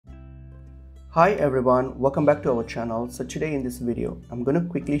Hi everyone, welcome back to our channel. So today in this video, I'm going to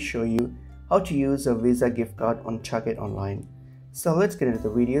quickly show you how to use a Visa gift card on Target Online. So let's get into the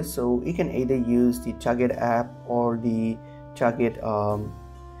video. So you can either use the Target app or the Target on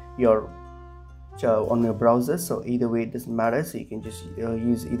your browser. So either way it doesn't matter. So you can just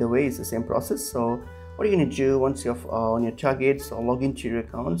use either way. It's the same process. So what you're going to do once you're on your Target, so log into your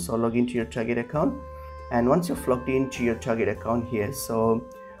account. So log into your Target account, and once you've logged into your Target account here, so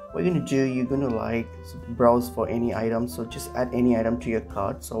what you're going to do, you're going to browse for any item. So just add any item to your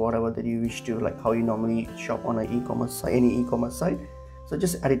cart, so whatever that you wish to, like how you normally shop on an e-commerce site, any e-commerce site. So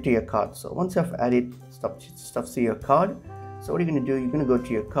just add it to your cart. So once you have added stuff to your cart, so what you're going to do, you're going to go to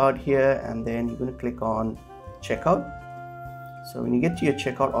your cart here, and then you're going to click on checkout. So when you get to your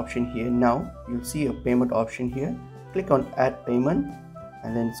checkout option here, now you'll see a payment option here. Click on add payment,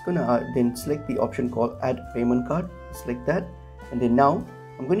 and then it's gonna then select the option called add payment card. Select that, and then now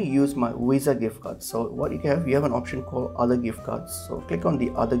I'm going to use my Visa gift card. So what you have an option called other gift cards. So click on the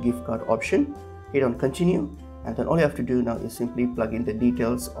other gift card option, hit on continue, and then all you have to do now is simply plug in the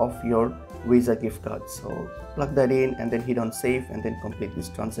details of your Visa gift card. So plug that in and then hit on save, and then complete this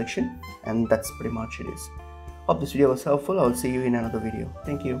transaction, and that's pretty much it is. Hope this video was helpful. I'll see you in another video.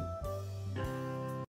 Thank you.